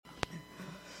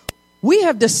We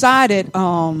have decided,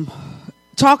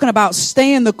 talking about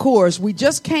staying the course, we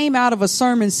just came out of a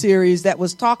sermon series that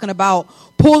was talking about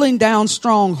pulling down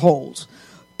strongholds.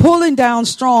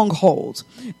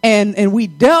 And we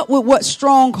dealt with what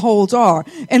strongholds are.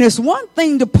 And it's one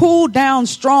thing to pull down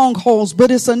strongholds, but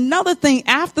it's another thing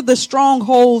after the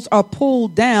strongholds are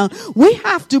pulled down, we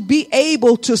have to be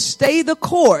able to stay the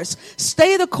course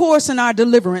in our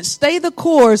deliverance, stay the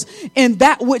course in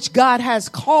that which God has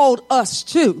called us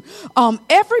to.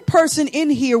 Every person in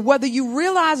here, whether you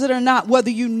realize it or not, whether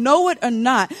you know it or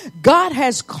not, God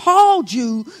has called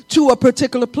you to a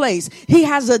particular place. He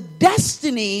has a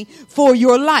destiny for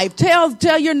your life. Tell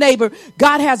your neighbor,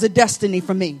 God has a destiny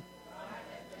for me.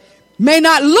 May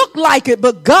not look like it,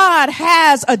 but God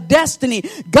has a destiny.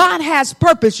 God has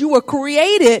purpose. You were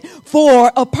created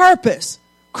for a purpose.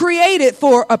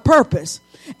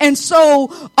 And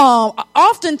so,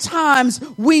 oftentimes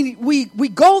we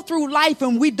go through life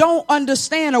and we don't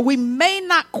understand, or we may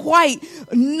not quite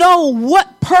know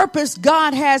what purpose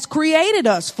God has created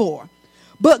us for.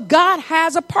 But God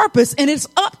has a purpose, and it's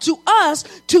up to us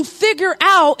to figure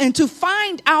out and to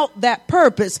find out that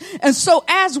purpose. And so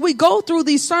as we go through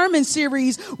these sermon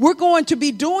series, we're going to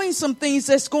be doing some things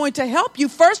that's going to help you,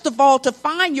 first of all, to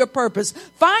find your purpose.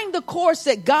 Find the course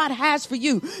that God has for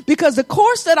you. Because the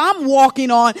course that I'm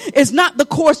walking on is not the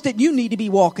course that you need to be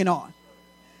walking on.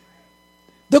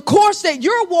 The course that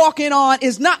you're walking on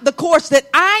is not the course that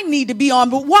I need to be on.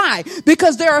 But why?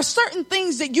 Because there are certain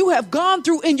things that you have gone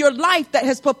through in your life that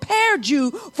has prepared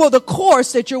you for the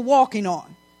course that you're walking on.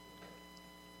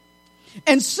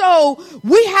 And so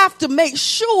we have to make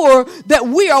sure that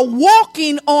we are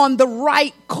walking on the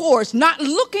right course, not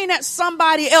looking at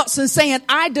somebody else and saying,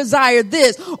 I desire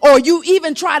this, or you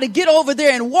even try to get over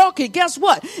there and walk it. Guess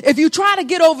what? If you try to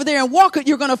get over there and walk it,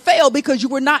 you're going to fail because you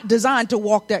were not designed to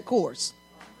walk that course.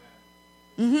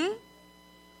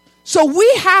 So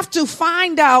we have to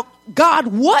find out, God,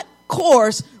 what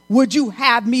course would you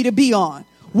have me to be on?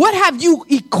 What have you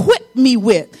equipped me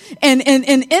with? And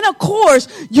in a course,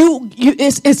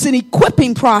 it's an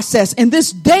equipping process. And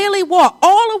this daily walk,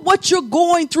 all of what you're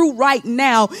going through right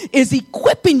now is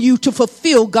equipping you to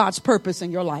fulfill God's purpose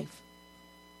in your life.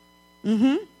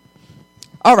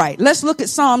 All right, let's look at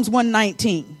Psalms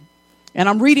 119. And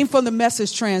I'm reading from the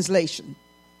Message translation.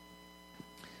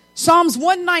 Psalms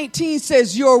 119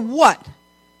 says, you're what?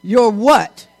 You're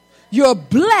what? You're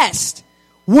blessed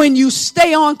when you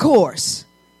stay on course.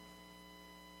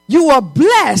 You are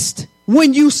blessed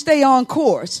when you stay on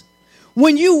course.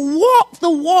 When you walk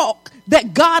the walk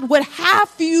that God would have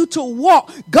for you to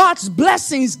walk, God's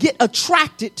blessings get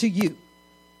attracted to you.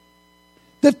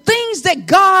 The things that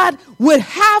God would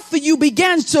have for you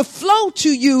begins to flow to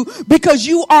you because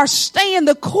you are staying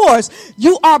the course.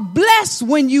 You are blessed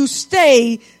when you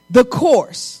stay the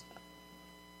course.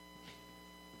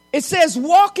 It says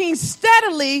walking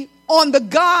steadily on the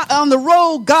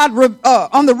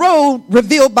road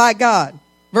revealed by God.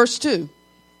 Verse 2.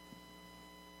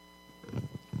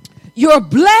 You're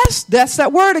blessed, that's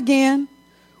that word again,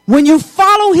 when you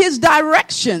follow his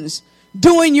directions,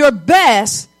 doing your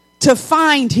best to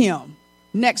find him.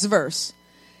 Next verse.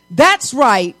 That's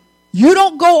right. You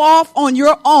don't go off on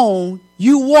your own.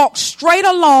 You walk straight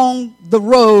along the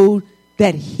road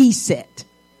that he set.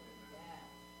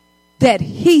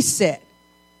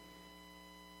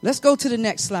 Let's go to the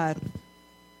next slide.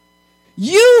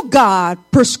 You, God,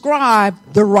 prescribe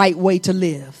the right way to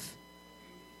live.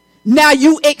 Now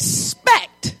you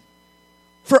expect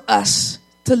for us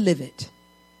to live it.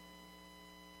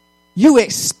 You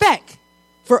expect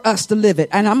for us to live it.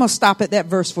 And I'm going to stop at that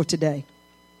verse for today.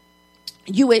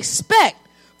 You expect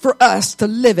for us to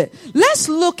live it. Let's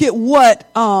look at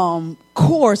what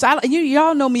course.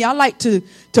 Y'all know me. I like to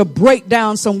break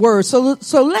down some words.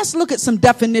 So let's look at some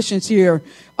definitions here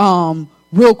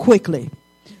real quickly.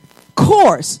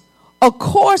 Course. A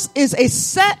course is a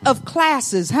set of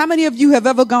classes. How many of you have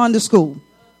ever gone to school?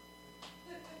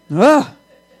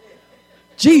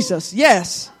 Jesus,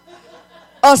 yes.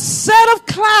 A set of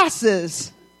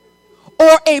classes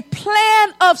or a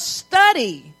plan of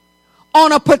study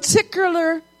on a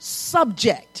particular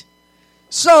subject.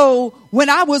 So when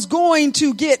I was going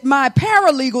to get my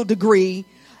paralegal degree,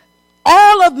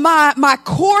 all of my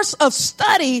course of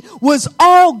study was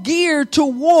all geared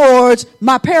towards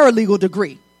my paralegal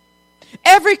degree.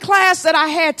 Every class that I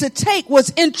had to take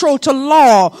was intro to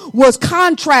law, was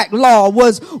contract law,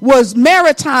 was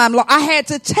maritime law. I had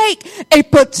to take a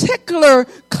particular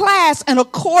class and a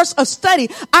course of study.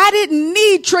 I didn't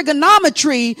need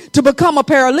trigonometry to become a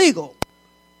paralegal.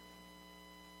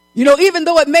 You know, even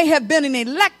though it may have been an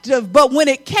elective, but when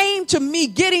it came to me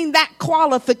getting that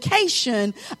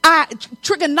qualification,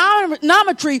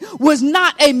 trigonometry was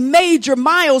not a major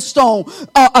milestone.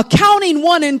 Accounting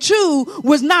 1 and 2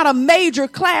 was not a major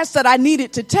class that I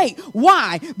needed to take.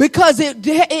 Why? Because it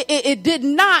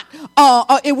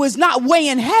was not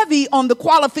weighing heavy on the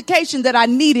qualification that I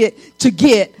needed to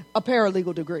get a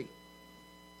paralegal degree.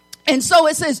 And so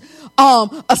it says,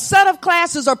 a set of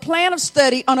classes or plan of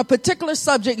study on a particular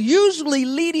subject, usually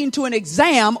leading to an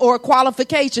exam or a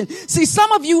qualification. See,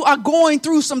 some of you are going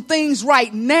through some things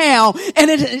right now,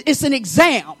 and it's an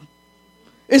exam.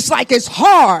 It's like it's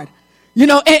hard, you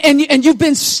know, and you've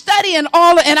been studying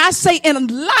and I say in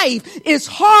life, it's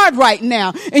hard right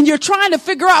now, and you're trying to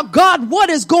figure out, God, what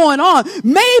is going on?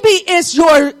 Maybe it's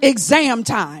your exam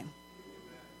time.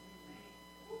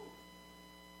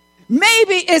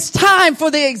 Maybe it's time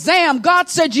for the exam. God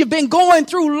said you've been going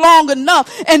through long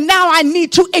enough, and now I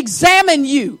need to examine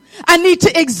you. I need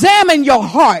to examine your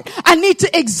heart. I need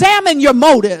to examine your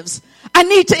motives. I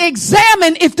need to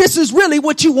examine if this is really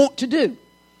what you want to do.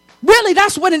 Really,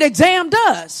 that's what an exam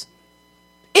does.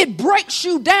 It breaks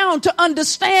you down to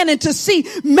understand and to see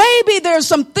maybe there's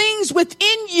some things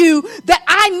within you that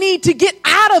I need to get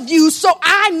out of you, so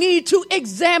I need to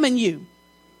examine you.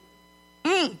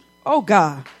 Oh,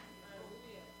 God.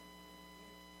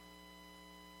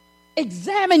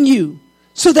 Examine you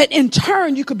so that in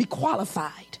turn you could be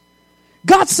qualified.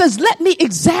 God says, let me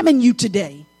examine you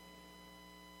today.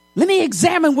 Let me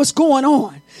examine what's going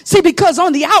on. See, because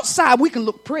on the outside we can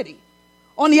look pretty.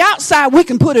 On the outside we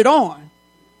can put it on.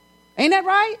 Ain't that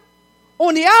right?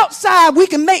 On the outside we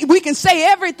can say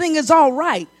everything is all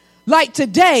right. Like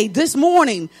today, this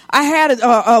morning, I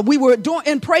had we were doing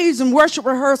in praise and worship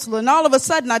rehearsal, and all of a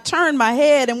sudden I turned my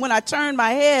head, and when I turned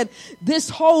my head, this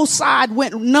whole side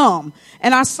went numb,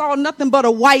 and I saw nothing but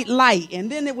a white light,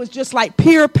 and then it was just like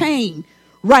pure pain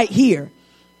right here.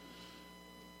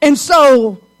 And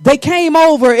so they came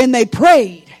over and they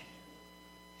prayed.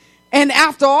 And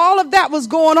after all of that was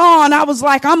going on, I was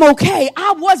like, I'm okay.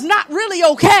 I was not really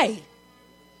okay.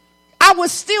 I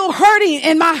was still hurting,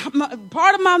 and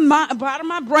part of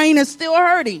my brain is still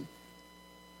hurting.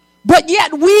 But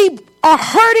yet we are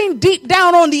hurting deep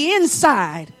down on the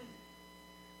inside.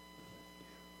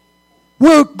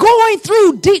 We're going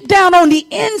through deep down on the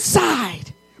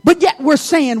inside, but yet we're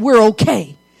saying we're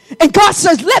okay. And God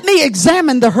says, let me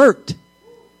examine the hurt.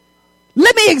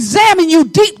 Let me examine you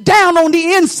deep down on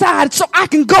the inside so I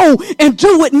can go and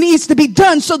do what needs to be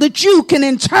done so that you can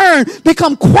in turn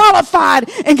become qualified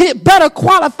and get better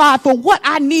qualified for what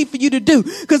I need for you to do.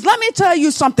 Because let me tell you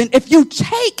something. If you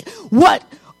take what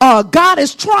God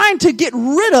is trying to get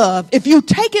rid of, if you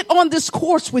take it on this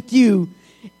course with you,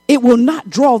 it will not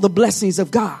draw the blessings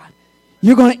of God.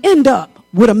 You're going to end up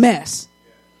with a mess.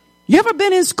 You ever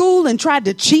been in school and tried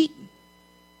to cheat?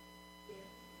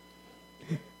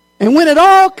 And when it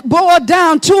all boiled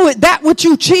down to it, that what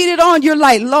you cheated on, you're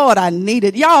like, Lord, I need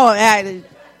it. Y'all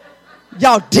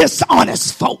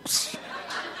dishonest folks.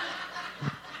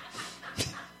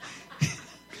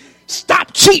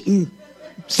 Stop cheating,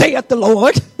 saith the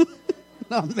Lord.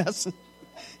 No, I'm messing.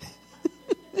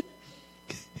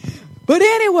 But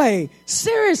anyway,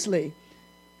 seriously,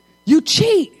 you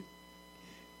cheat.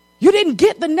 You didn't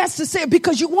get the necessary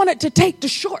because you wanted to take the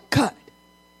shortcut.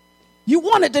 You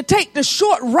wanted to take the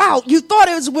short route. You thought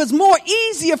it was more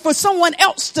easier for someone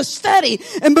else to study.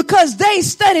 And because they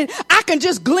studied, I can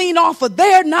just glean off of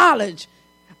their knowledge.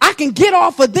 I can get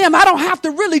off of them. I don't have to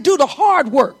really do the hard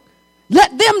work.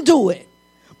 Let them do it.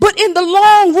 But in the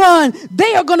long run,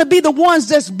 they are going to be the ones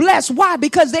that's blessed. Why?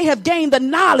 Because they have gained the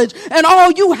knowledge, and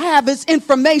all you have is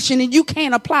information, and you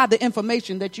can't apply the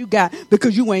information that you got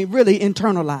because you ain't really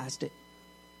internalized it.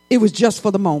 It was just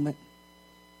for the moment.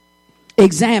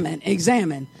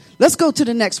 Examine. Let's go to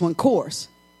the next one. Course.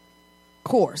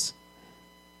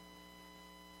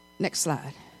 Next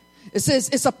slide. It says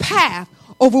it's a path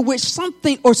over which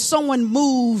something or someone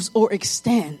moves or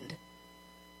extend.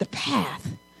 The path,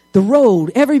 the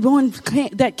road. Everyone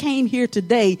that came here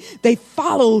today, they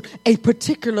followed a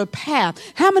particular path.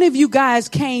 How many of you guys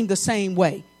came the same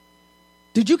way?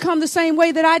 Did you come the same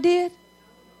way that I did?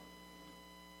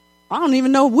 I don't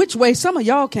even know which way some of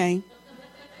y'all came,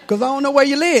 because I don't know where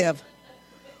you live.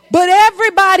 But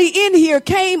everybody in here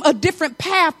came a different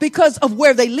path because of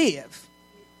where they live.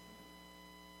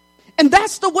 And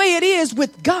that's the way it is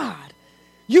with God.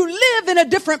 You live in a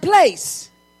different place.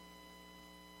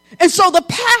 And so the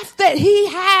path that he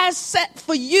has set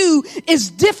for you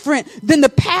is different than the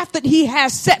path that he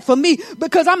has set for me,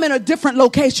 because I'm in a different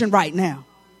location right now.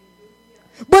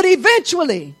 But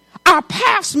eventually, our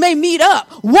paths may meet up.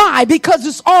 Why? Because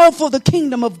it's all for the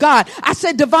kingdom of God. I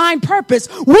said divine purpose.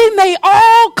 We may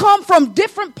all come from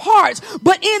different parts,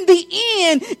 but in the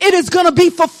end, it is going to be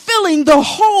fulfilling the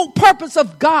whole purpose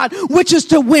of God, which is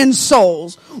to win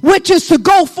souls, which is to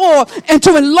go forth and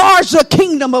to enlarge the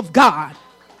kingdom of God,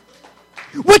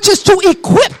 which is to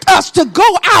equip us to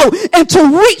go out and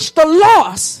to reach the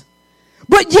lost.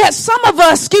 But yet some of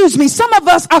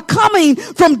us are coming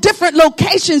from different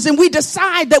locations and we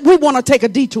decide that we want to take a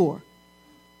detour.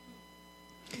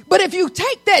 But if you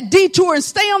take that detour and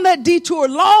stay on that detour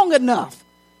long enough,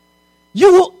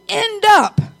 you will end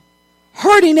up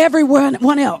hurting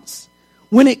everyone else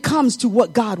when it comes to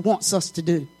what God wants us to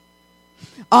do.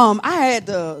 I had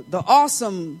the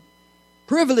awesome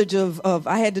privilege of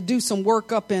I had to do some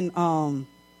work up in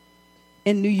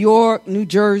New York, New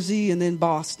Jersey, and then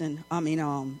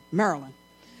Maryland.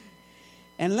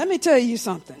 And let me tell you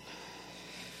something.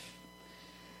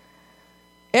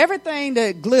 Everything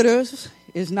that glitters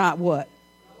is not what?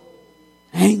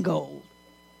 Ain't gold.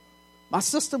 My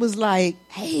sister was like,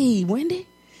 hey, Wendy,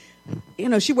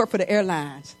 she worked for the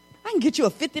airlines. I can get you a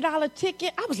 $50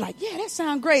 ticket. I was like, yeah, that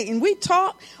sounds great. And we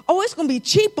talked, it's going to be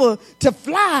cheaper to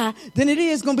fly than it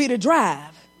is going to be to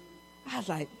drive. I was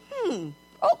like,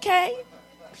 okay.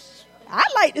 I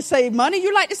like to save money.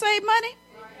 You like to save money?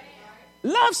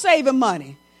 Love saving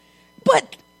money.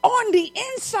 But on the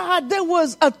inside, there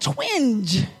was a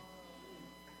twinge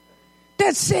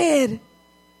that said,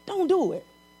 don't do it.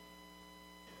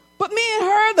 But me and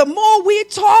her, the more we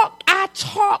talked, I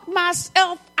talked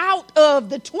myself out of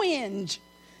the twinge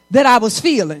that I was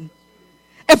feeling.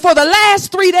 And for the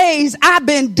last 3 days, I've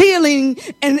been dealing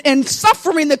and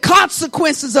suffering the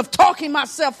consequences of talking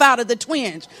myself out of the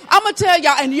twinge. I'm going to tell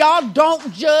y'all, and y'all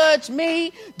don't judge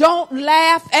me. Don't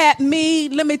laugh at me.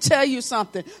 Let me tell you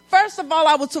something. First of all,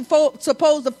 I was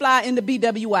supposed to fly into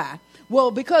BWI.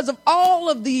 Well, because of all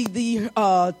of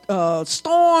the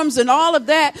storms and all of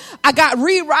that, I got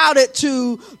rerouted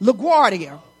to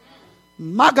LaGuardia.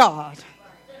 My God,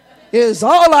 is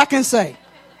all I can say.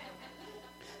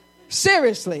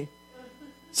 Seriously.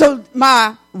 So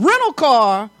my rental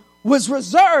car was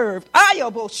reserved.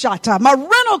 My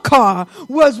rental car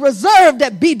was reserved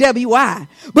at BWI.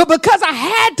 But because I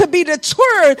had to be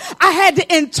deterred, I had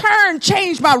to in turn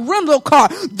change my rental car.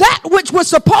 That which was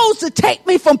supposed to take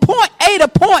me from point A to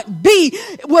point B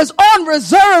was on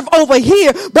reserve over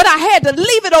here. But I had to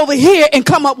leave it over here and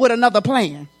come up with another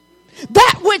plan.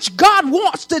 That which God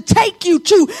wants to take you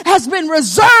to has been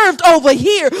reserved over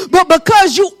here. But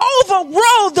because you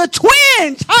overrode the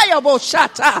twinge,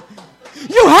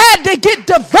 you had to get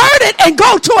diverted and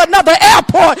go to another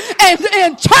airport and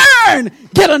in turn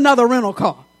get another rental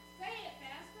car.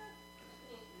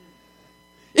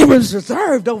 It was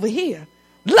reserved over here.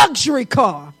 Luxury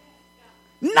car.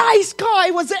 Nice car.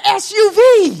 It was an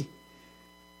SUV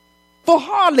for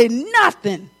hardly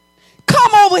nothing.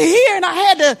 Come over here, and I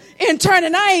had to in turn,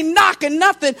 and I ain't knocking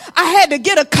nothing. I had to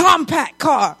get a compact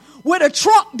car where the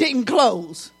trunk didn't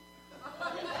close.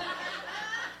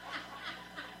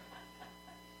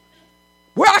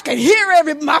 Where I could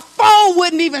hear my phone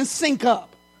wouldn't even sync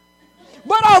up.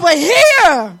 But over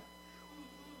here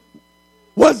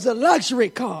was the luxury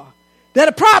car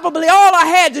that probably all I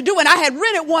had to do, and I had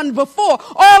rented one before,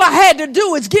 all I had to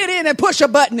do is get in and push a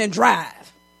button and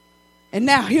drive. And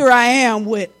now here I am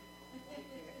with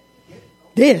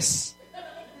this.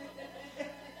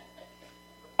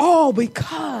 All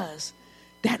because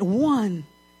that one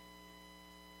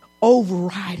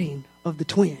overriding of the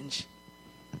twinge.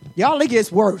 Y'all, it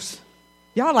gets worse.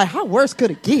 Y'all like, how worse could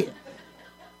it get?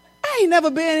 I ain't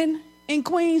never been in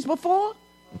Queens before.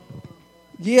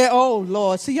 Yeah, oh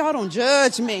Lord. See, y'all don't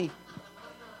judge me.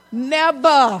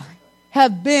 Never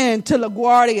have been to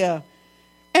LaGuardia.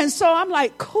 And so I'm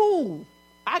like, cool.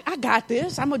 I got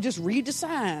this. I'm going to just read the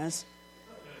signs.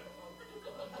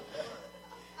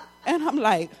 And I'm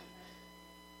like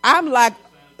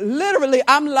literally,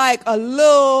 I'm like a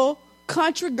little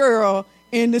country girl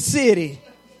in the city.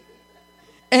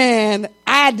 And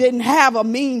I didn't have a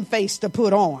mean face to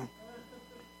put on.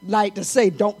 Like to say,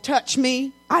 don't touch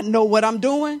me. I know what I'm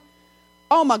doing.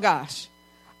 Oh my gosh.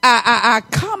 I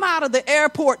come out of the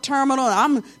airport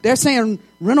terminal. They're saying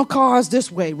rental cars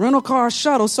this way, rental car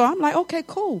shuttle. So I'm like, okay,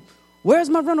 cool. Where's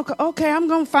my rental car? Okay, I'm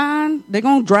going to find. They're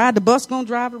going to drive. The bus going to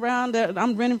drive around. I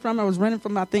was renting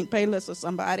from, I think, Payless or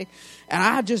somebody. And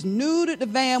I just knew that the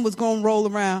van was going to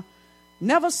roll around.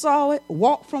 Never saw it.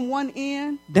 Walked from one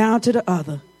end down to the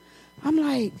other. I'm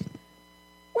like,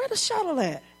 where the shuttle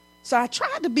at? So I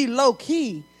tried to be low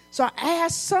key. So I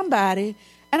asked somebody,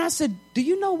 and I said, do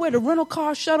you know where the rental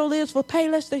car shuttle is for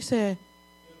Payless? They said,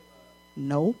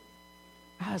 no.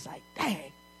 I was like,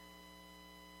 dang.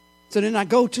 So then I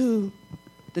go to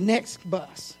the next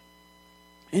bus.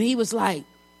 And he was like,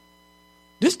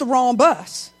 this the wrong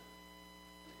bus.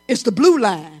 It's the blue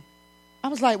line. I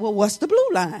was like, well, what's the blue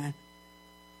line?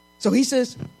 So he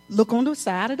says, look on the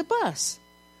side of the bus.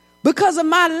 Because of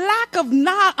my lack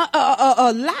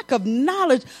of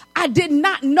knowledge, I did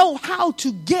not know how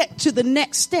to get to the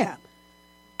next step.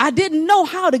 I didn't know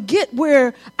how to get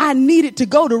where I needed to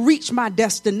go to reach my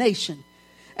destination.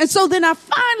 And so then I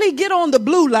finally get on the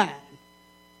blue line.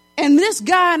 And this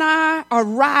guy and I are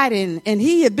riding, and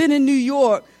he had been in New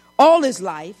York all his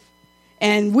life.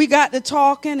 And we got to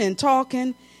talking.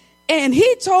 And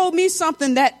he told me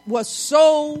something that was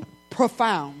so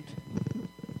profound,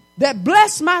 that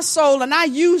blessed my soul. And I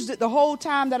used it the whole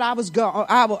time that I was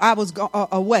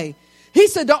away. He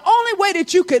said, the only way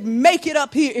that you could make it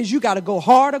up here is you got to go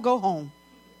hard or go home.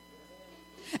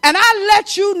 And I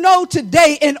let you know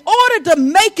today, in order to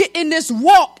make it in this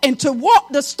walk and to walk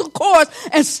the course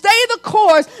and stay the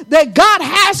course that God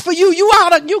has for you, you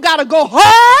got to go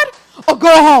hard or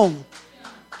go home.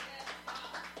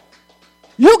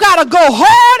 You got to go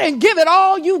hard and give it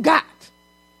all you got,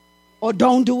 or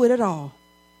don't do it at all.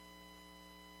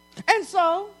 And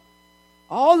so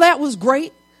all that was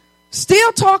great.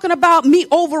 Still talking about me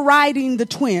overriding the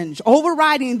twinge,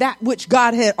 overriding that which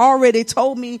God had already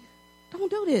told me. Don't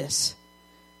do this.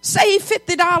 Save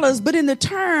 $50, but in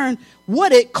return,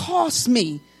 what it cost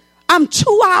me. I'm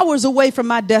 2 hours away from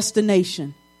my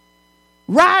destination.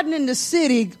 Riding in the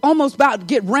city, almost about to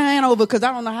get ran over because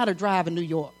I don't know how to drive in New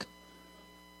York.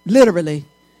 Literally.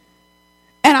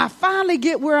 And I finally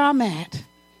get where I'm at.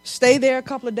 Stay there a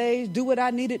couple of days, do what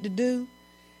I needed to do.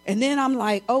 And then I'm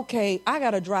like, okay, I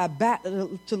got to drive back to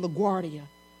LaGuardia.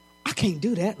 I can't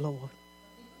do that, Lord.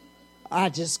 I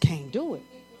just can't do it.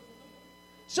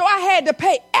 So I had to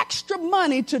pay extra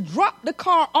money to drop the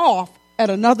car off at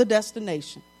another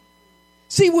destination.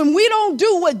 See, when we don't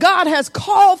do what God has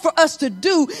called for us to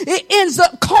do, it ends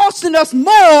up costing us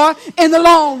more in the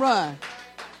long run.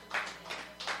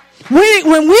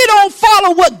 When we don't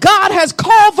follow what God has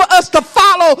called for us to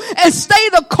follow and stay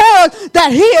the course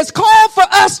that he has called for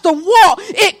us to walk,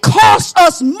 it costs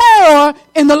us more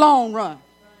in the long run.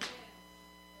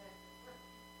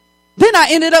 Then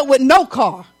I ended up with no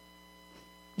car.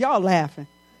 Y'all laughing.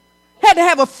 Had to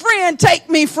have a friend take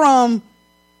me from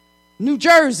New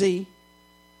Jersey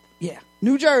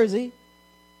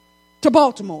to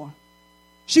Baltimore.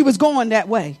 She was going that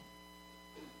way.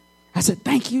 I said,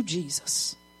 thank you,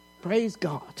 Jesus. Praise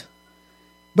God.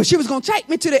 But she was going to take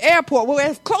me to the airport. Well,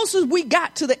 as close as we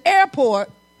got to the airport,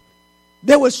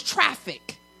 there was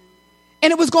traffic.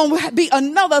 And it was going to be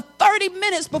another 30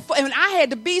 minutes before. And I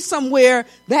had to be somewhere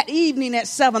that evening at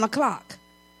 7 o'clock.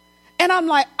 And I'm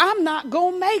like, I'm not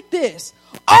going to make this.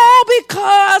 All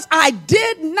because I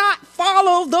did not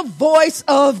follow the voice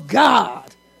of God.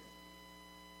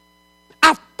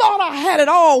 I thought I had it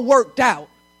all worked out.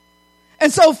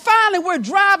 And so finally we're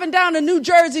driving down the New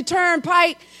Jersey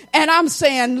Turnpike, and I'm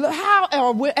saying, how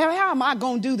am I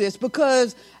going to do this?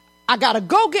 Because I got to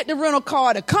go get the rental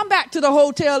car to come back to the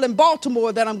hotel in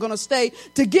Baltimore that I'm going to stay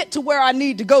to get to where I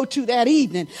need to go to that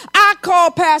evening. I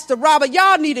called Pastor Robert.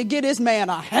 Y'all need to give this man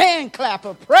a hand clap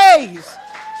of praise.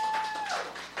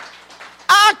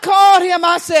 I called him.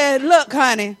 I said, look,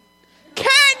 honey,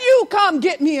 can you come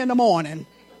get me in the morning?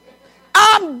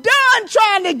 I'm done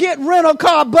trying to get rental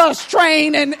car, bus,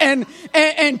 train,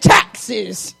 and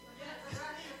taxis.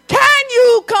 Can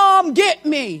you come get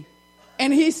me?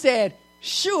 And he said,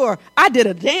 sure. I did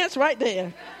a dance right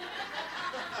there.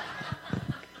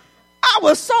 I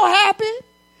was so happy.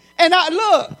 And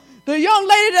look, the young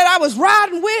lady that I was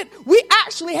riding with, we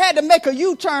actually had to make a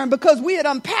U-turn because we had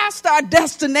passed our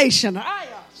destination.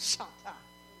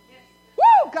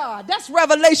 Woo, God, that's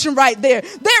revelation right there.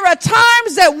 There are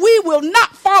times that we will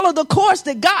not follow the course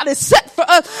that God has set for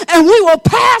us, and we will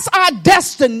pass our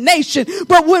destination.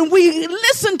 But when we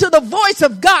listen to the voice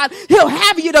of God, he'll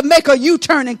have you to make a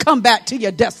U-turn and come back to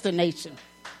your destination.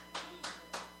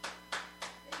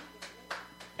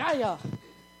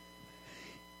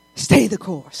 Stay the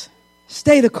course.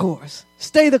 Stay the course.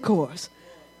 Stay the course.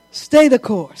 Stay the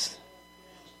course.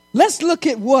 Let's look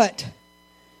at what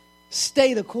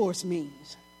stay the course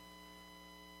means.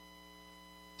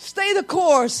 Stay the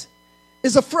course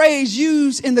is a phrase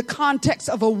used in the context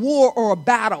of a war or a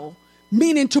battle,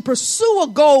 meaning to pursue a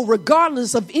goal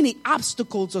regardless of any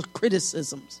obstacles or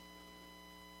criticisms.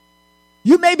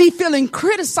 You may be feeling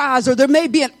criticized, or there may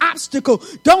be an obstacle.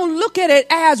 Don't look at it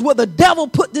as, well, the devil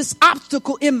put this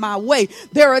obstacle in my way.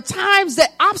 There are times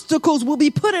that obstacles will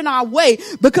be put in our way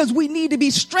because we need to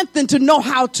be strengthened to know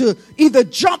how to either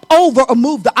jump over or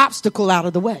move the obstacle out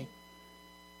of the way.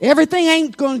 Everything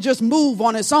ain't going to just move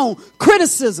on its own.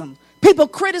 Criticism. People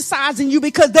criticizing you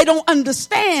because they don't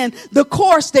understand the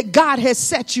course that God has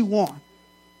set you on.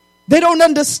 They don't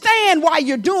understand why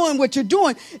you're doing what you're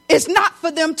doing. It's not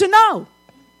for them to know.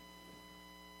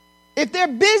 If they're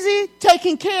busy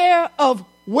taking care of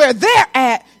where they're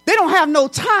at, they don't have no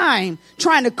time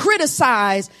trying to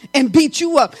criticize and beat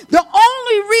you up. The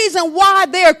only reason why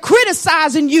they're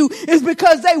criticizing you is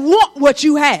because they want what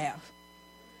you have.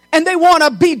 And they want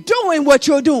to be doing what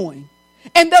you're doing.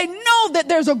 And they know that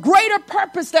there's a greater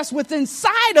purpose that's within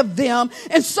inside of them.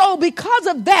 And so because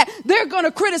of that, they're going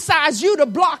to criticize you to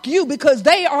block you because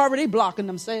they are already blocking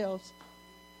themselves.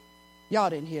 Y'all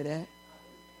didn't hear that.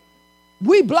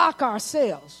 We block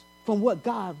ourselves from what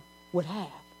God would have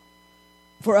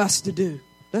for us to do.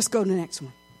 Let's go to the next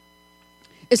one.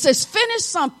 It says, finish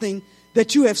something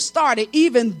that you have started,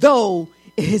 even though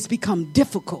it has become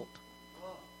difficult.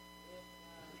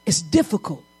 It's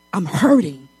difficult. I'm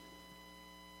hurting.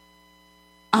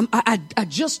 I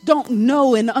just don't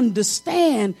know and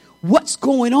understand what's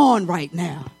going on right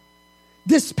now.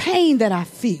 This pain that I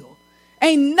feel.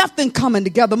 Ain't nothing coming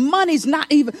together. Money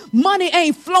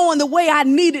ain't flowing the way I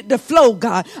need it to flow,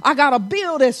 God. I got a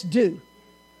bill that's due.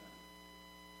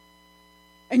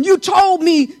 And you told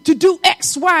me to do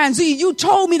X, Y, and Z. You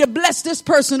told me to bless this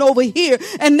person over here.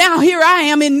 And now here I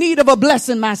am in need of a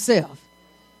blessing myself.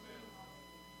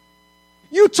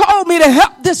 You told me to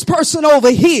help this person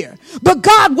over here. But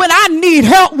God, when I need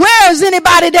help, where is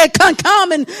anybody that can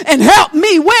come and help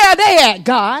me? Where are they at,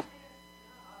 God?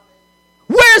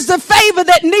 Where's the favor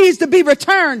that needs to be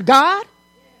returned, God?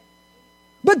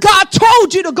 But God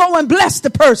told you to go and bless the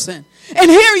person. And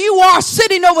here you are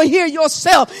sitting over here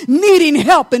yourself needing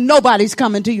help and nobody's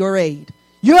coming to your aid.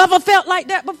 You ever felt like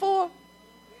that before?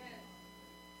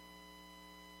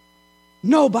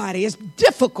 Nobody. It's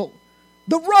difficult.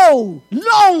 The road,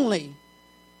 lonely.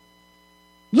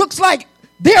 Looks like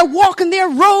they're walking their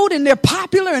road and they're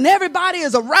popular and everybody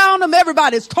is around them.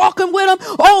 Everybody's talking with them.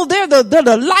 Oh, they're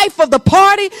the life of the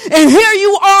party. And here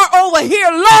you are over here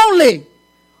lonely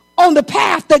on the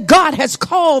path that God has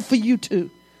called for you to.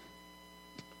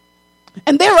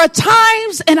 And there are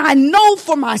times, and I know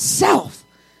for myself,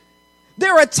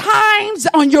 there are times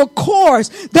on your course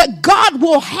that God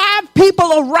will have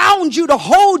people around you to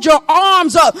hold your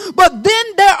arms up. But then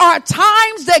there are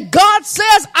times that God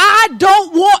says, I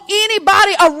don't want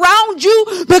anybody around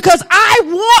you because I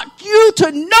want you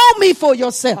to know me for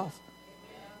yourself.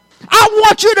 I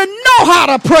want you to know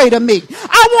how to pray to me.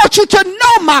 I want you to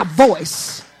know my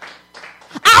voice.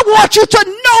 I want you to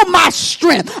know my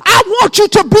strength. I want you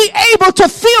to be able to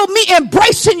feel me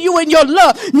embracing you in your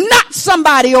love, not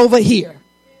somebody over here.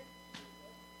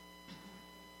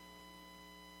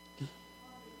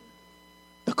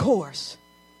 The course.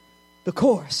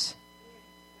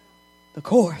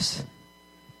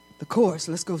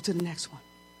 Let's go to the next one.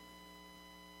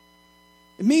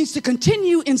 It means to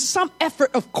continue in some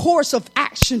effort of course of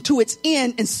action to its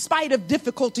end in spite of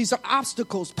difficulties or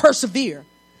obstacles. Persevere.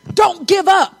 Don't give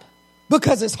up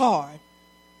because it's hard.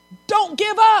 Don't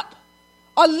give up.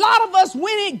 A lot of us,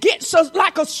 when it gets us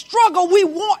like a struggle, we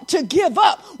want to give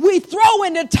up. We throw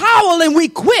in the towel and we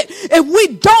quit. If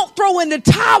we don't throw in the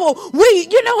towel,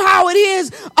 you know how it is.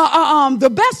 The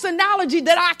best analogy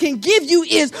that I can give you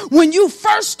is when you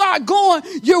first start going,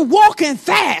 you're walking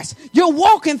fast. You're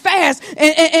walking fast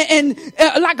and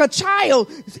like a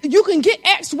child, you can get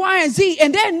X, Y, and Z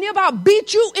and they're near about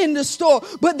beat you in the store.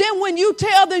 But then when you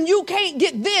tell them you can't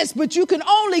get this, but you can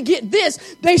only get this,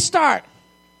 they start.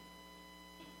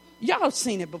 Y'all have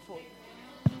seen it before.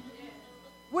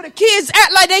 Where the kids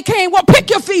act like they can't walk. Pick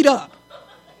your feet up.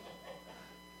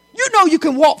 You know you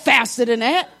can walk faster than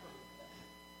that.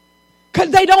 Because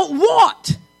they don't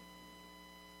want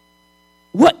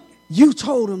what you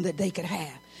told them that they could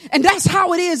have. And that's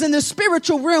how it is in the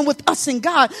spiritual realm with us and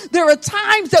God. There are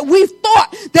times that we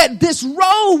thought that this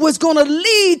road was going to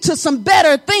lead to some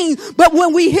better things. But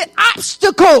when we hit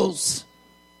obstacles,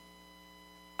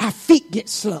 our feet get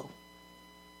slow.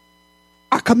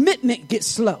 Our commitment gets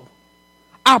slow.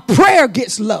 Our prayer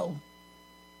gets low.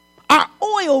 Our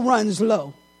oil runs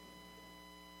low.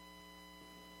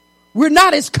 We're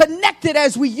not as connected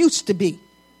as we used to be.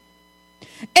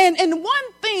 And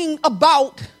one thing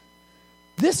about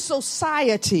this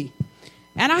society,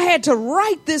 and I had to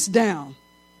write this down.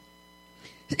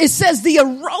 It says the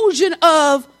erosion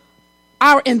of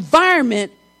our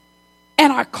environment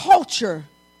And our culture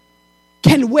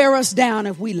can wear us down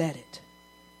if we let it.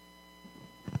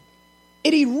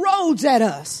 It erodes at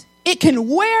us. It can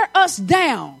wear us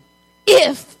down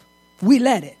if we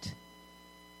let it.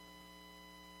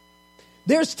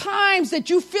 There's times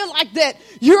that you feel like that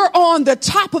you're on the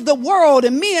top of the world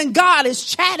and me and God is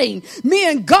chatting. Me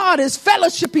and God is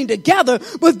fellowshipping together.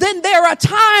 But then there are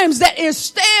times that is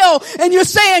stale and you're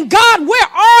saying, God, where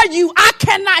are you? I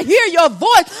cannot hear your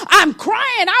voice. I'm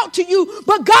crying out to you,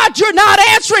 but God, you're not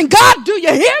answering. God, do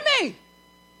you hear me?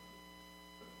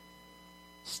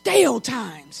 Stale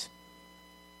times.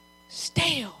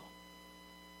 Stale.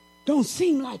 Don't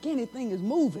seem like anything is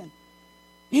moving.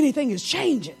 Anything is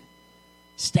changing.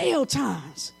 Stale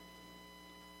times.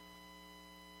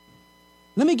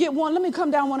 Let me come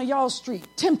down one of y'all's street.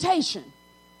 Temptation.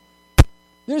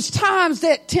 There's times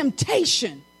that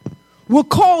temptation will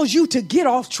cause you to get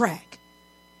off track.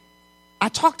 I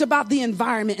talked about the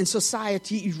environment and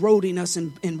society eroding us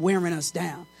and wearing us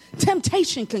down.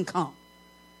 Temptation can come.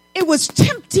 It was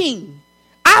tempting.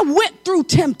 I went through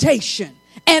temptation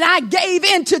and I gave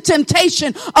in to temptation.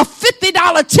 A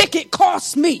 $50 ticket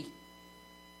cost me.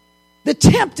 The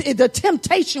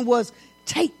temptation was,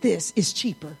 take this, it's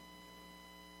cheaper.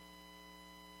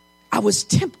 I was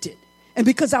tempted. And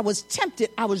because I was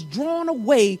tempted, I was drawn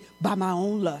away by my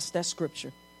own lust. That's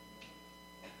scripture.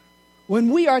 When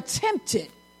we are tempted,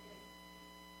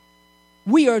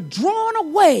 we are drawn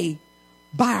away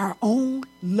by our own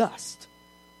lust.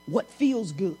 What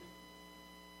feels good.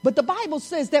 But the Bible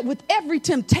says that with every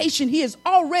temptation, he has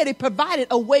already provided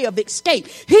a way of escape.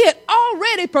 He had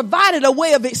already provided a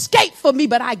way of escape for me,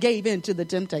 but I gave in to the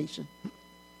temptation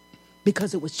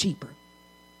because it was cheaper.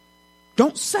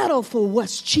 Don't settle for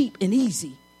what's cheap and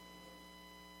easy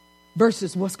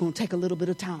versus what's going to take a little bit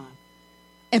of time.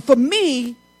 And for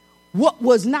me, what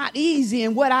was not easy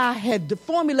and what I had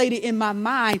formulated in my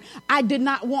mind, I did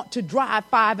not want to drive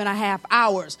 5.5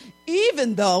 hours,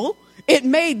 even though it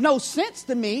made no sense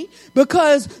to me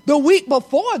because the week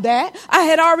before that, I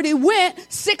had already went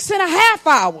 6.5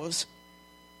 hours.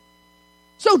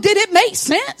 So did it make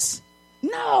sense?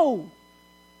 No.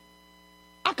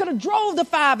 I could have drove the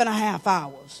 5.5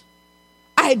 hours.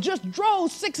 I had just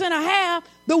drove 6.5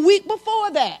 the week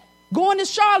before that, going to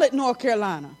Charlotte, North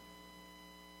Carolina.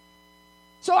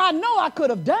 So I know I could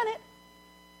have done it,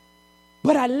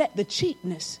 but I let the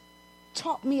cheapness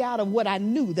talk me out of what I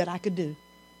knew that I could do.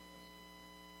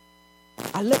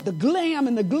 I let the glam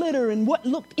and the glitter and what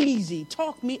looked easy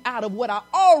talk me out of what I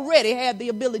already had the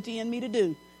ability in me to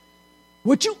do.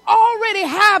 What you already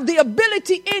have the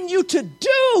ability in you to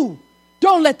do,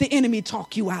 don't let the enemy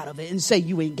talk you out of it and say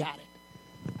you ain't got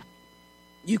it.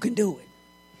 You can do it.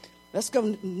 Let's go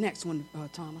to the next one,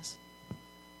 Thomas.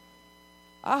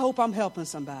 I hope I'm helping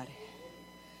somebody.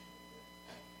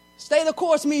 Stay the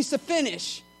course means to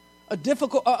finish a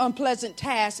difficult or unpleasant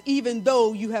task, even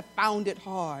though you have found it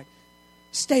hard.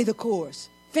 Stay the course.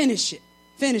 Finish it.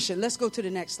 Finish it. Let's go to the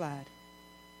next slide.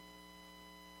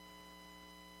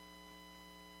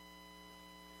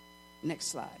 Next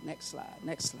slide. Next slide.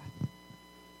 Next slide.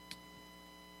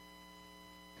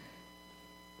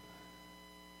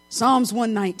 Psalms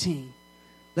 119.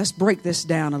 Let's break this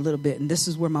down a little bit, and this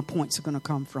is where my points are going to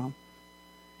come from.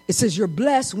 It says, you're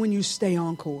blessed when you stay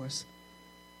on course.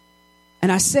 And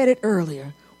I said it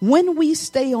earlier. When we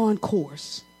stay on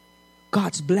course,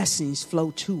 God's blessings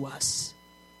flow to us.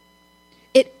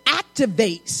 It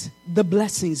activates the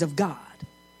blessings of God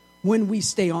when we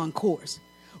stay on course.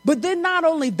 But then not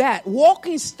only that,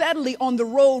 walking steadily on the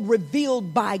road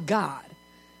revealed by God.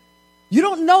 You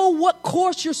don't know what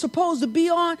course you're supposed to be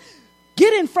on?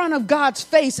 Get in front of God's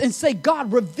face and say,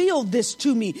 God, reveal this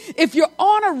to me. If you're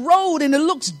on a road and it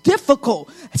looks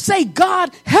difficult, say,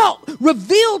 God, help.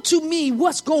 Reveal to me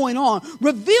what's going on.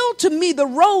 Reveal to me the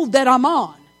road that I'm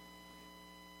on.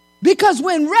 Because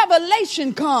when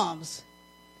revelation comes,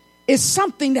 it's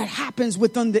something that happens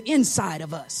within the inside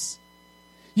of us.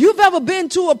 You've ever been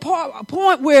to a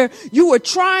point where you were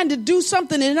trying to do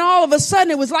something and all of a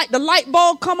sudden it was like the light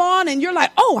bulb come on and you're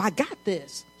like, oh, I got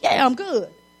this. Yeah, I'm good.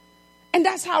 And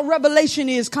that's how revelation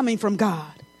is coming from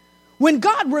God. When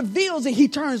God reveals it, he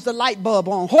turns the light bulb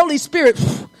on. Holy Spirit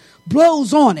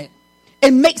blows on it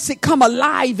and makes it come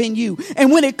alive in you. And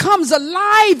when it comes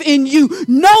alive in you,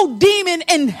 no demon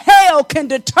in hell can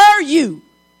deter you.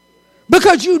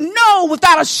 Because you know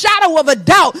without a shadow of a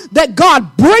doubt that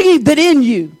God breathed it in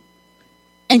you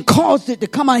and caused it to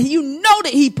come out. You know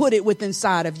that he put it within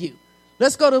inside of you.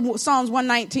 Let's go to Psalms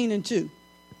 119 and 2.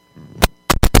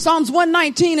 Psalms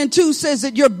 119 and 2 says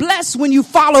that you're blessed when you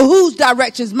follow whose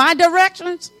directions? My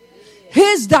directions?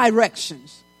 His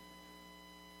directions.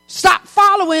 Stop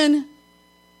following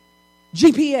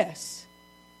GPS.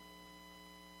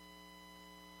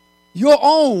 Your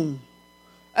own.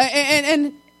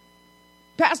 And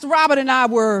Pastor Robert and I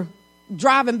were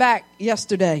driving back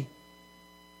yesterday.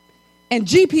 And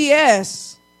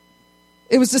GPS,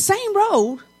 it was the same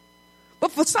road,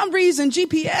 but for some reason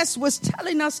GPS was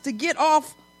telling us to get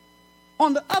off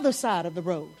on the other side of the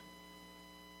road.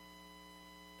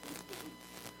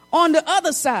 On the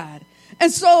other side.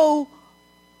 And so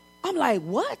I'm like,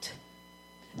 what?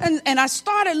 And I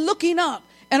started looking up,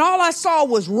 and all I saw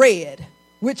was red,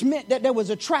 which meant that there was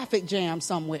a traffic jam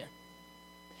somewhere.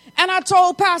 And I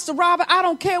told Pastor Robert, I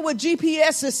don't care what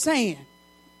GPS is saying.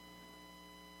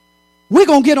 We're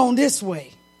going to get on this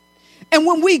way. And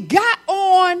when we got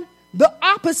on the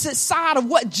opposite side of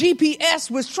what GPS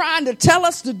was trying to tell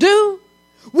us to do,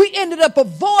 we ended up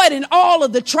avoiding all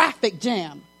of the traffic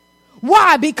jam.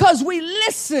 Why? Because we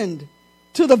listened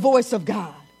to the voice of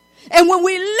God. And when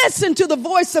we listen to the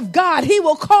voice of God, he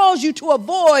will cause you to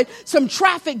avoid some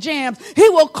traffic jams. He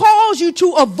will cause you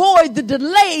to avoid the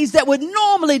delays that would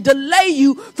normally delay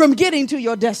you from getting to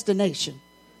your destination.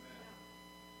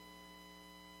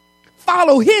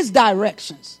 Follow his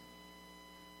directions.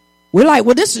 We're like,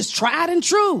 well, this is tried and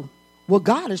true. Well,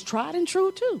 God is tried and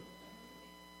true too.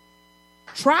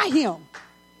 Try him.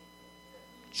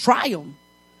 Try him.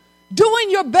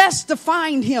 Doing your best to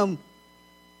find him.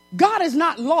 God is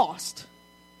not lost.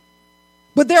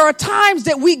 But there are times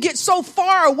that we get so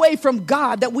far away from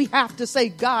God that we have to say,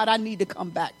 God, I need to come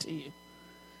back to you.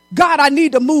 God, I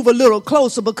need to move a little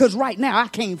closer because right now I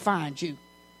can't find you.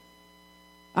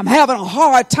 I'm having a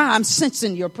hard time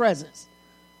sensing your presence.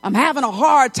 I'm having a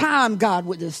hard time, God,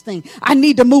 with this thing. I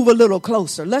need to move a little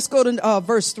closer. Let's go to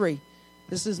verse 3.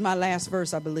 This is my last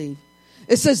verse, I believe.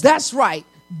 It says, that's right.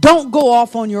 Don't go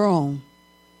off on your own.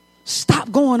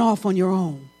 Stop going off on your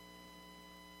own.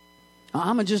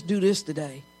 I'm going to just do this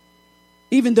today.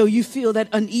 Even though you feel that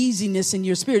uneasiness in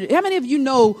your spirit. How many of you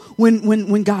know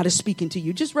when God is speaking to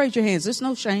you? Just raise your hands. There's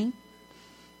no shame.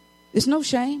 There's no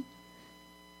shame.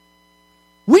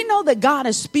 We know that God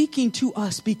is speaking to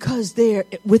us because there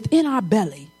within our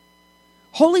belly,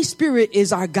 Holy Spirit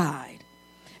is our guide.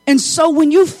 And so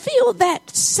when you feel that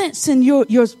sense in your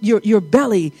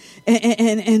belly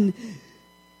and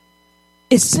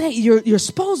it's saying you're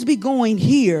supposed to be going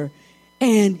here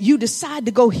and you decide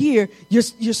to go here, your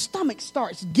stomach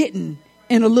starts getting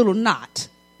in a little knot.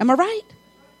 Am I right?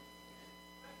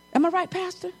 Am I right,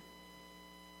 Pastor?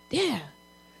 Yeah.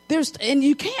 And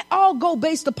you can't all go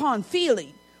based upon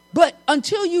feeling, but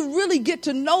until you really get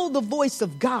to know the voice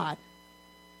of God,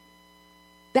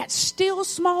 that still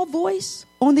small voice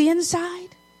on the inside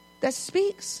that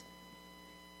speaks,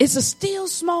 it's a still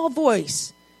small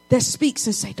voice that speaks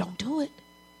and say, don't do it.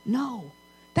 No,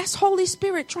 that's Holy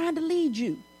Spirit trying to lead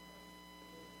you.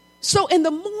 So, and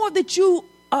the more that you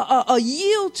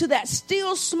yield to that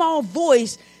still small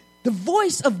voice, the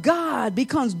voice of God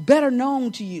becomes better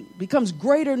known to you, becomes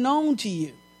greater known to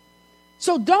you.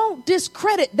 So don't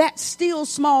discredit that still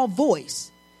small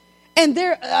voice. And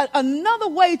another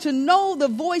way to know the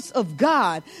voice of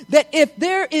God, that if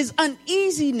there is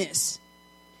uneasiness,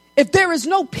 if there is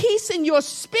no peace in your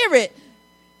spirit,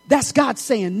 that's God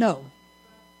saying no.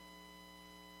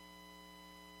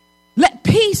 Let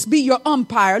peace be your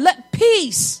umpire. Let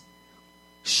peace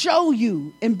show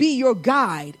you and be your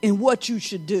guide in what you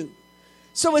should do.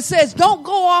 So it says, don't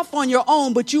go off on your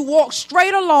own, but you walk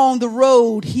straight along the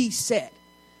road he set.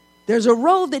 There's a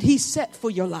road that he set for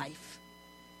your life.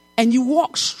 And you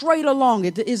walk straight along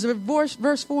it. Is there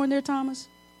verse 4 in there, Thomas?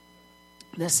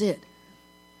 That's it.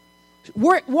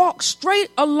 Walk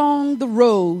straight along the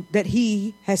road that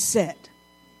he has set.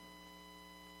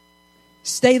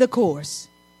 Stay the course.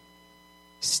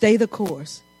 Stay the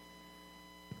course.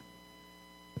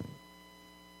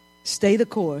 Stay the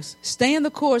course. Staying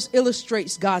the course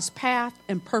illustrates God's path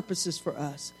and purposes for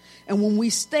us. And when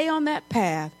we stay on that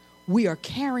path, we are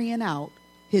carrying out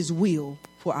his will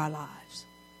for our lives.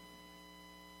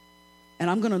 And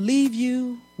I'm going to leave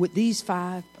you with these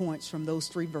 5 points from those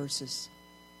 3 verses.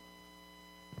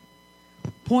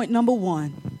 Point number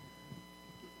 1.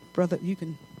 Brother, you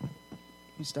can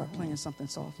start playing something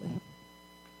softly.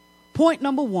 Point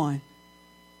number 1.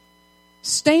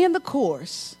 Stay in the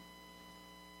course.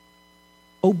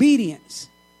 Obedience.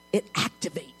 It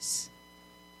activates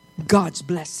God's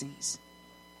blessings.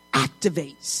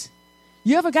 Activates.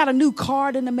 You ever got a new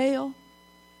card in the mail?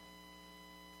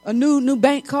 A new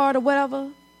bank card or whatever?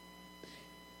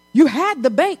 You had the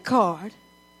bank card.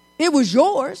 It was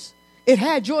yours. It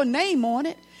had your name on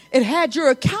it. It had your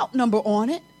account number on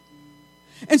it.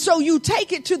 And so you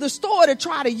take it to the store to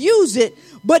try to use it,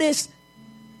 but it's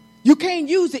You can't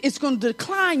use it. It's going to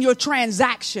decline your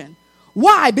transaction.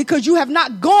 Why? Because you have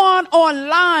not gone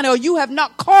online or you have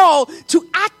not called to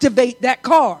activate that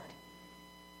card.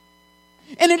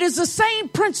 And it is the same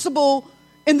principle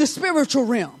in the spiritual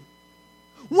realm.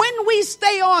 When we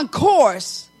stay on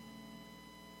course,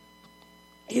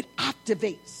 it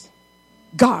activates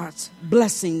God's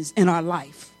blessings in our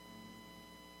life.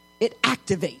 It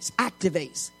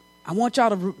activates. I want y'all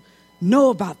to know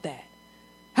about that.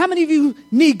 How many of you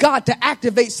need God to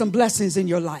activate some blessings in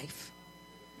your life?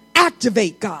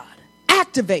 Activate God.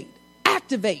 Activate.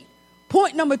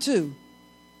 Point number 2.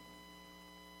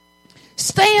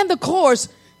 Staying the course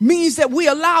means that we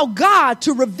allow God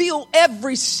to reveal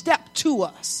every step to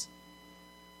us.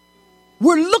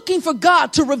 We're looking for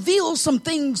God to reveal some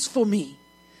things for me.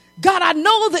 God, I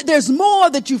know that there's more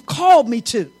that you've called me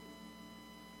to.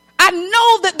 I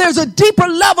know that there's a deeper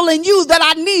level in you that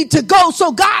I need to go.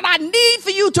 So God, I need for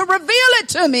you to reveal it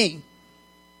to me.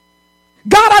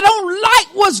 God, I don't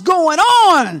like what's going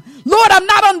on. Lord, I'm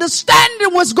not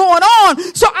understanding what's going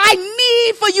on. So I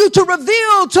need for you to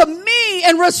reveal to me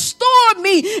and restore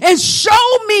me and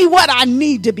show me what I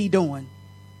need to be doing,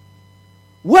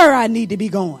 where I need to be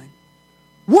going,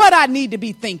 what I need to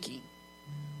be thinking.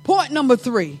 Point number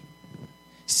 3.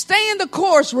 Staying the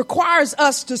course requires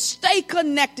us to stay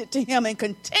connected to him and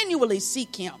continually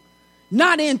seek him.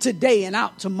 Not in today and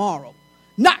out tomorrow.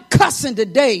 Not cussing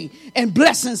today and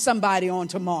blessing somebody on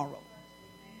tomorrow.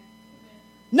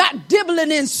 Not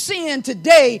dibbling in sin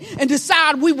today and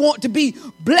decide we want to be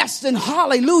blessed and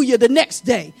hallelujah the next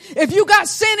day. If you got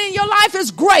sin in your life,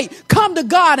 it's great. Come to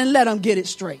God and let him get it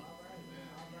straight.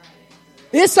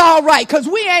 It's all right because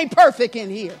we ain't perfect in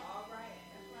here.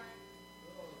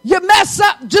 You mess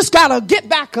up, just got to get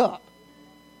back up.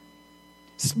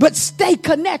 But stay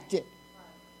connected.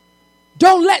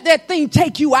 Don't let that thing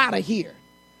take you out of here.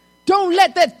 Don't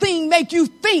let that thing make you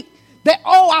think that,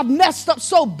 oh, I've messed up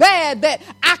so bad that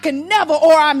I can never,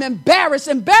 or I'm embarrassed.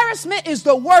 Embarrassment is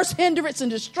the worst hindrance and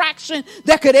distraction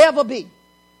that could ever be.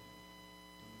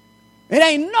 It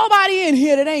ain't nobody in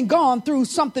here that ain't gone through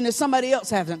something that somebody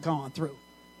else hasn't gone through.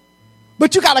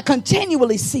 But you got to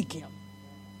continually seek him.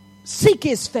 Seek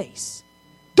his face.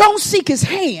 Don't seek his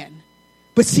hand,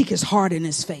 but seek his heart in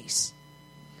his face.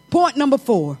 Point number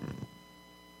 4.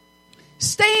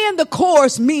 Staying the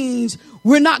course means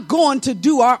we're not going to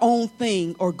do our own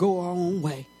thing or go our own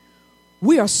way.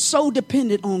 We are so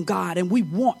dependent on God and we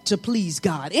want to please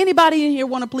God. Anybody in here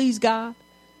want to please God?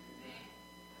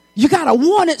 You got to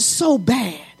want it so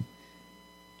bad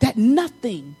that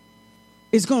nothing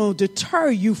is going to deter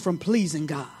you from pleasing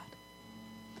God.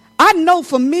 I know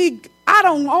for me, I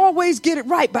don't always get it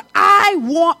right, but I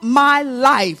want my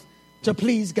life to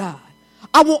please God.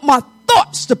 I want my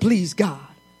thoughts to please God.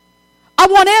 I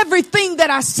want everything that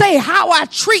I say, how I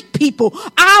treat people,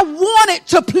 I want it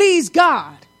to please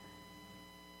God.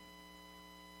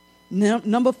 Now,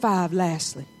 number 5,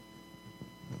 lastly,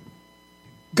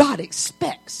 God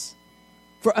expects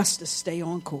for us to stay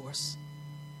on course.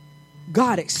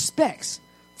 God expects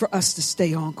for us to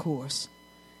stay on course.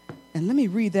 And let me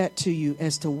read that to you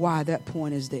as to why that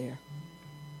point is there.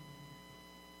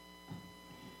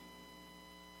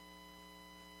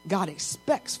 God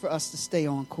expects for us to stay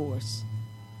on course.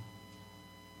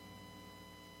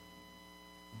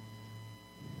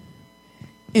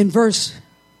 In verse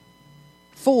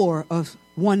 4 of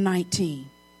 119,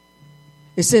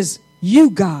 it says, you,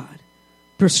 God,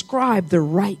 prescribe the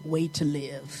right way to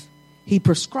live. He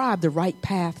prescribed the right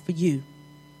path for you.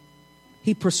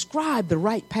 He prescribed the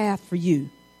right path for you.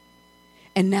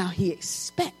 And now he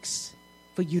expects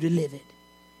for you to live it.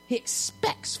 He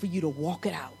expects for you to walk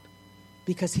it out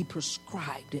because he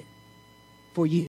prescribed it for you.